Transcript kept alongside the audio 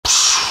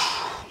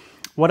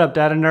What up,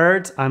 data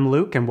nerds? I'm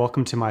Luke, and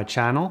welcome to my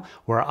channel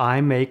where I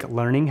make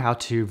learning how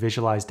to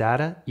visualize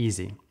data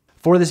easy.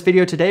 For this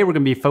video today, we're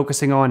going to be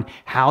focusing on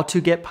how to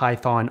get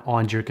Python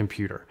onto your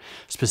computer.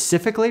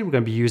 Specifically, we're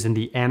going to be using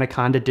the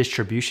Anaconda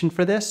distribution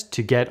for this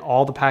to get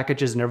all the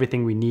packages and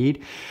everything we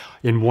need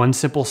in one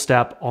simple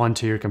step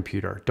onto your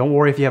computer. Don't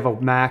worry if you have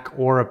a Mac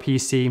or a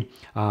PC.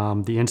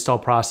 The install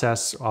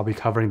process, I'll be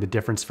covering the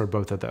difference for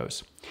both of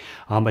those.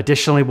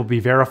 Additionally, we'll be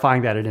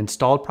verifying that it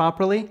installed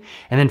properly.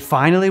 And then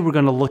finally, we're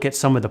going to look at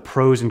some of the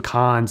pros and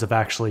cons of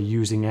actually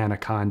using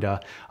Anaconda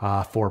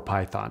for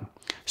Python.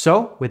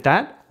 So with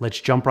that, let's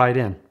jump right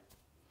in.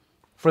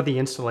 For the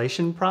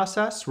installation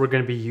process, we're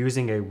going to be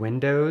using a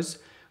Windows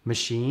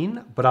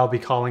machine, but I'll be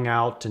calling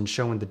out and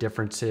showing the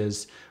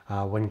differences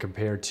when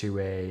compared to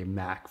a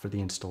Mac for the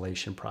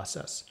installation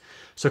process.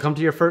 So come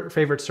to your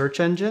favorite search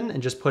engine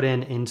and just put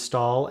in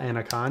install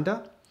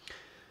Anaconda.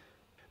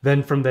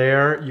 Then from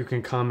there, you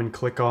can come and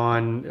click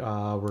on,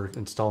 we're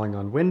installing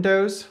on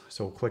Windows,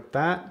 so we'll click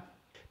that.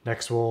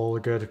 Next, we'll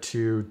go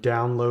to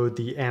download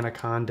the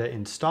Anaconda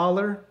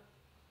installer.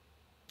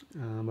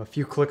 A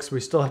few clicks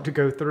we still have to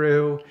go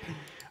through.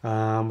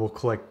 We'll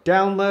click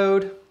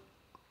download.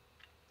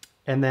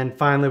 And then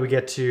finally we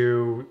get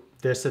to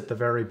this at the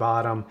very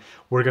bottom.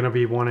 We're going to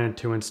be wanting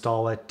to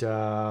install it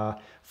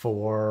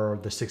for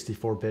the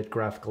 64-bit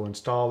graphical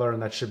installer,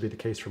 and that should be the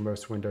case for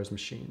most Windows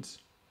machines.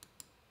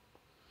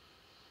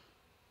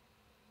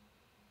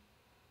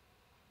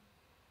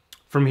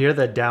 From here,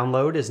 the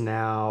download is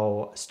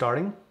now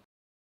starting.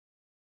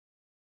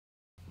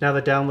 Now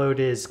the download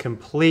is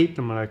complete.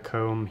 I'm going to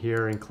come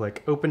here and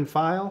click Open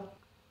File.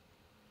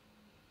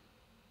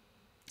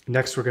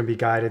 Next, we're going to be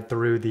guided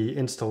through the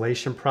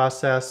installation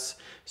process.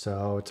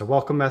 So it's a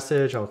welcome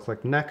message. I'll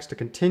click Next to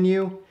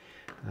continue.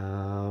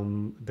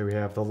 Then we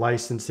have the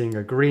licensing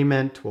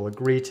agreement. We'll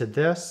agree to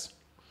this.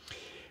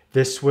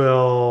 This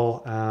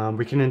will,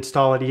 we can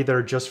install it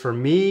either just for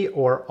me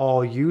or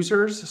all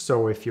users.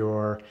 So if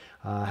you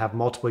have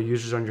multiple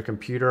users on your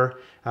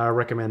computer, I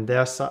recommend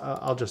this.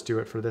 I'll just do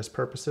it for this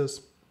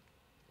purposes.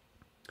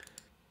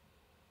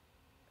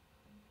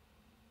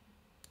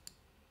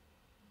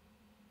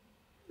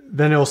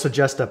 Then it'll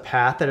suggest a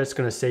path that it's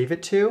going to save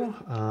it to.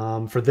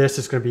 For this,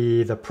 it's going to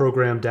be the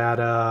program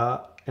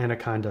data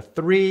Anaconda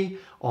 3.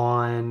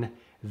 On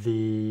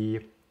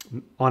a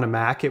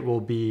Mac, it will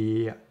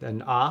be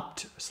an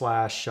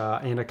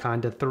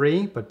opt/Anaconda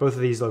 3, but both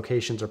of these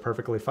locations are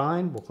perfectly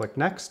fine. We'll click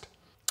Next.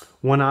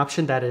 One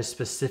option that is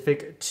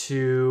specific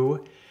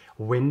to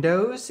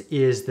Windows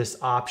is this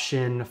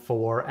option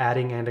for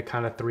adding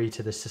Anaconda 3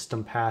 to the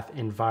system path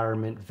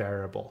environment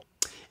variable.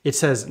 It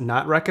says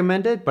not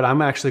recommended, but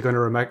I'm actually going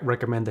to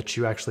recommend that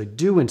you actually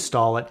do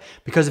install it,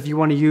 because if you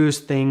want to use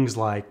things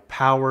like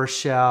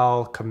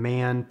PowerShell,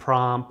 command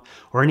prompt,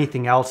 or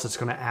anything else that's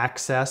going to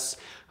access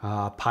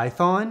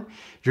Python,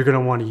 you're going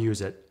to want to use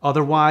it.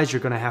 Otherwise,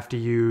 you're going to have to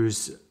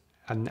use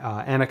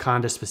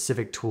Anaconda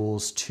specific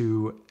tools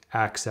to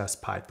access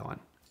Python.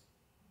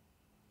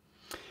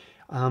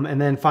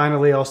 And then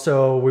finally,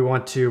 also, we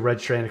want to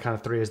register Anaconda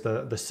 3 as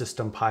the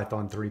system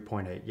Python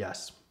 3.8.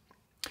 Yes.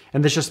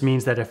 And this just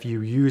means that if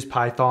you use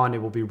Python,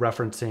 it will be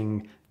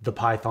referencing the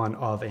Python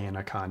of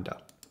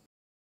Anaconda.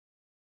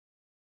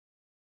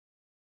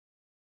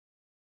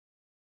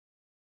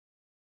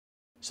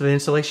 So the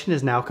installation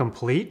is now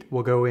complete.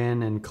 We'll go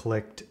in and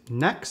click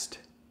Next.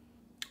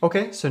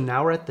 Okay, so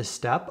now we're at the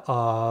step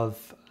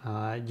of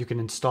you can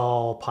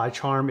install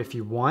PyCharm if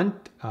you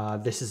want.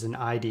 This is an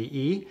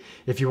IDE.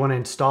 If you want to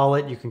install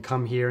it, you can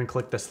come here and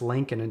click this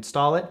link and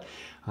install it.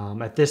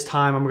 At this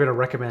time, I'm going to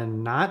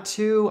recommend not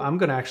to. I'm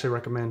going to actually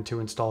recommend to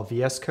install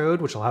VS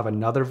Code, which I'll have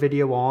another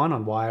video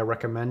on why I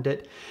recommend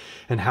it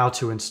and how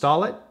to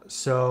install it.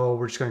 So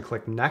we're just going to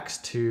click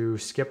Next to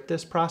skip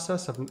this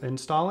process of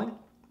installing.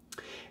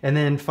 And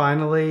then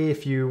finally,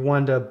 if you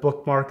want to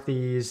bookmark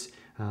these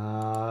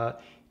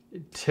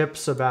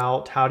tips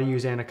about how to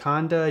use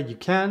Anaconda, you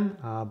can,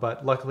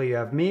 but luckily you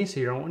have me, so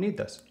you don't need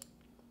this.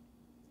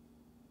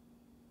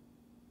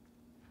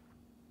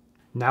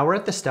 Now we're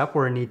at the step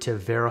where I need to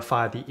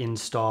verify the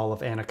install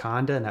of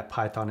Anaconda and that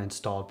Python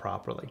installed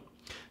properly.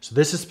 So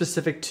this is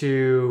specific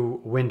to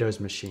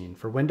Windows machine.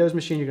 For Windows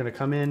machine, you're going to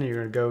come in and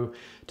you're going to go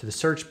to the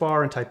search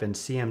bar and type in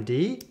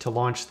CMD to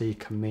launch the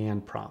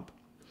command prompt.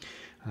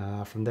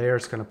 From there,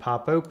 it's going to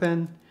pop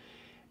open,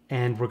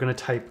 and we're going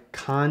to type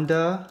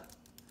conda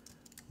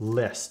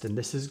list, and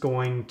this is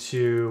going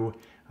to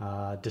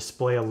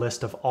display a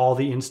list of all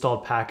the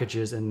installed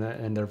packages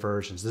in their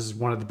versions. This is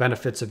one of the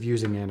benefits of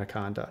using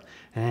Anaconda,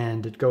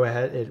 and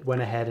it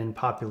went ahead and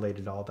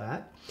populated all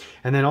that.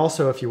 And then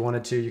also, if you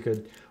wanted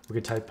to, we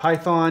could type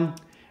Python,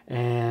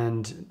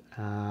 and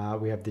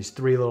we have these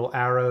three little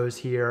arrows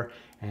here,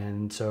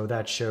 and so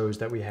that shows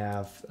that we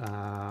have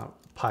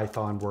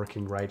Python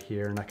working right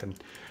here. And I can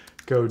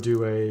go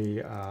do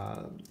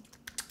a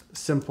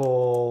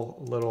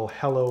simple little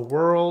hello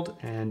world,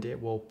 and it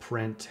will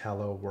print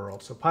hello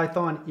world. So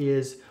Python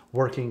is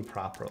working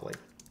properly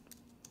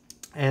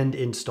and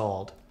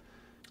installed.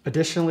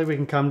 Additionally, we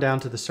can come down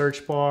to the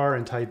search bar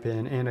and type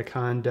in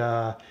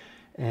Anaconda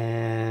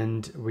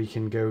and we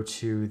can go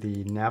to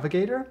the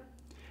navigator,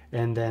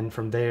 and then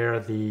from there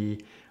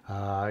the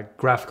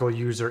graphical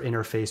user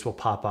interface will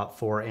pop up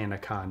for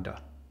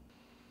Anaconda.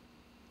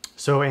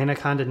 So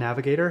Anaconda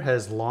Navigator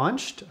has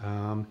launched,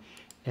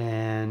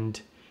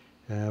 and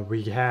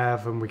we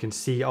can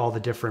see all the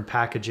different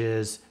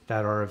packages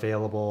that are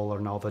available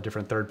and all the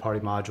different third-party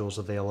modules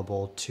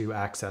available to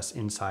access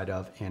inside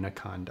of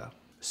Anaconda.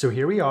 So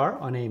here we are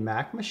on a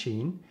Mac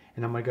machine,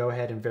 and I'm going to go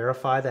ahead and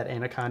verify that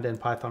Anaconda and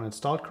Python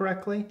installed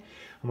correctly.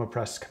 I'm going to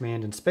press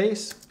Command and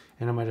space,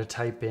 and I'm going to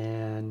type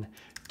in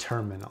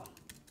terminal.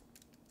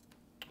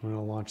 I'm going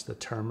to launch the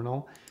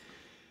terminal.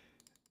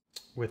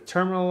 With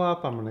terminal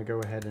up, I'm going to go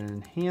ahead and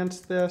enhance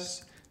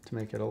this to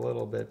make it a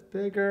little bit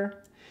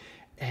bigger.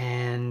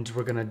 And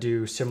we're going to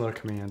do similar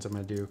commands. I'm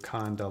going to do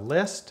conda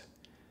list.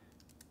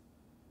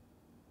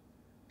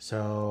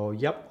 So,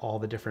 yep, all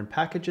the different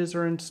packages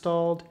are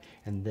installed.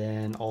 And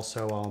then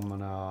also I'm going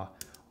to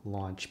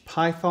launch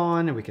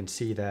Python, and we can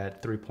see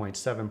that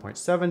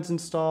 3.7.7 is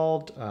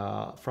installed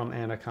from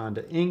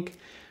Anaconda Inc.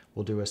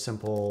 We'll do a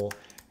simple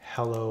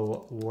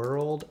hello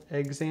world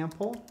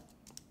example.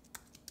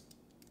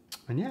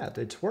 And yeah,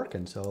 it's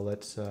working. So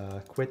let's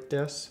quit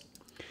this.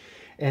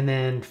 And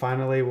then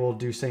finally, we'll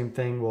do same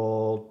thing.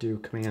 We'll do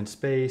Command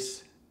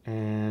space,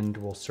 and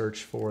we'll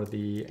search for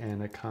the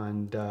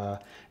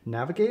Anaconda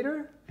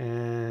Navigator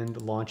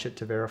and launch it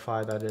to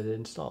verify that it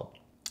installed.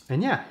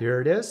 And yeah,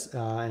 here it is,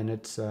 and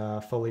it's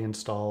fully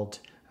installed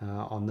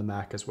on the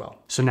Mac as well.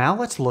 So now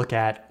let's look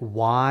at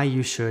why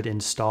you should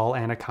install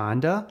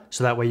Anaconda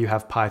so that way you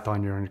have Python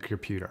on your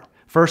computer.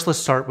 First, let's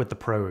start with the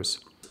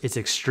pros. It's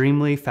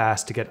extremely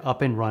fast to get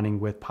up and running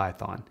with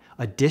Python.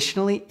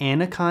 Additionally,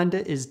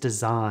 Anaconda is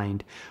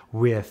designed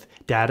with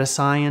data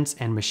science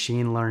and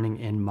machine learning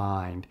in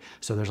mind.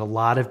 So there's a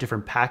lot of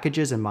different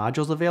packages and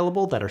modules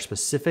available that are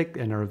specific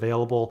and are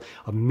available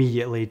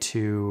immediately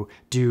to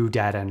do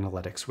data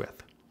analytics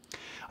with.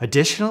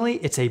 Additionally,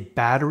 it's a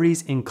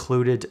batteries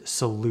included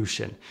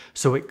solution.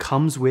 So it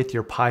comes with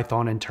your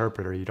Python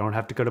interpreter. You don't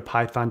have to go to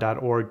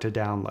python.org to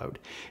download.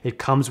 It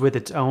comes with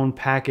its own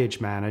package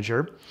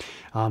manager.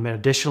 And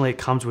additionally, it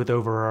comes with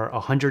over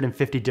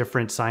 150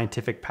 different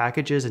scientific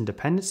packages and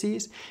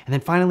dependencies. And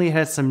then finally, it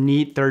has some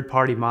neat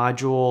third-party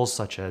modules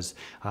such as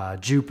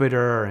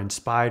Jupyter and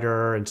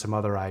Spider and some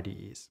other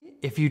IDEs.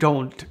 If you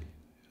don't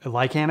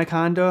like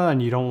Anaconda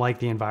and you don't like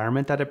the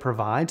environment that it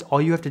provides,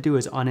 all you have to do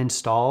is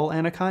uninstall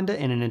Anaconda,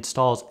 and it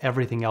installs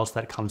everything else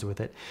that comes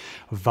with it,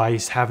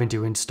 vice having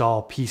to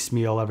install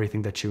piecemeal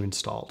everything that you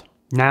installed.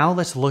 Now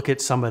let's look at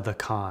some of the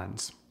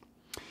cons.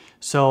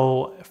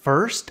 So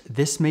first,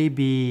 this may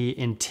be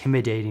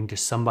intimidating to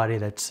somebody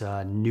that's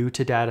new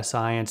to data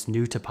science,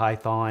 new to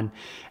Python,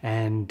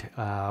 and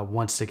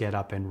wants to get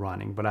up and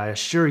running. But I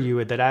assure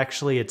you that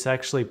it's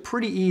actually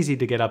pretty easy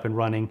to get up and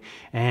running.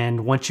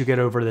 And once you get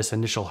over this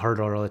initial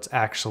hurdle, it's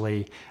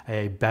actually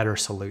a better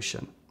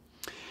solution.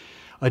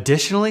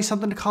 Additionally,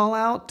 something to call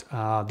out,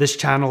 this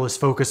channel is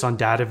focused on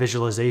data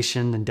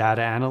visualization and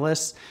data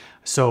analysts.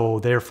 So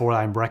therefore,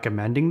 I'm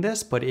recommending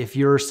this. But if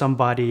you're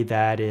somebody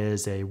that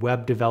is a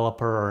web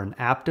developer or an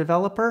app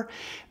developer,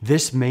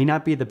 this may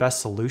not be the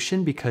best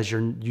solution because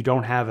you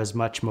don't have as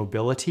much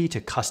mobility to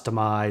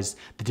customize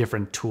the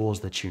different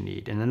tools that you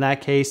need. And in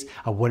that case,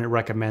 I wouldn't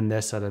recommend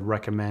this. I'd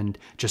recommend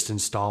just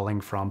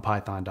installing from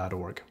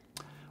python.org.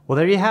 Well,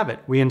 there you have it.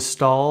 We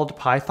installed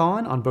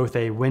Python on both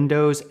a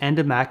Windows and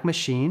a Mac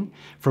machine.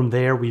 From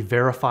there, we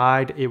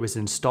verified it was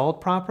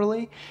installed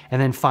properly.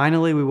 And then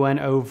finally, we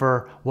went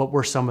over what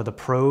were some of the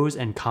pros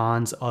and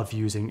cons of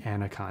using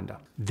Anaconda.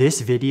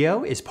 This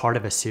video is part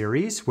of a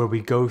series where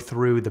we go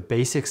through the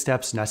basic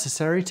steps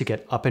necessary to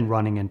get up and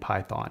running in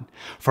Python.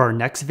 For our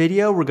next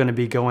video, we're going to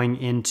be going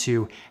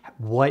into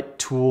what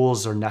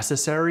tools are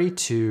necessary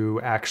to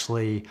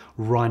actually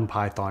run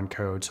Python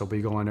code. So we'll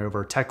be going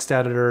over text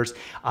editors,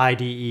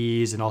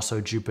 IDEs, and also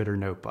Jupyter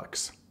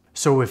notebooks.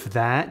 So if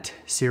that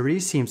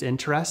series seems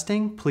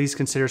interesting, please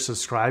consider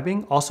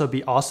subscribing. Also, it'd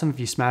be awesome if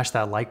you smash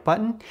that like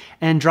button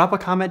and drop a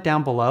comment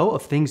down below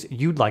of things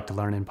you'd like to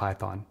learn in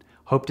Python.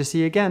 Hope to see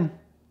you again.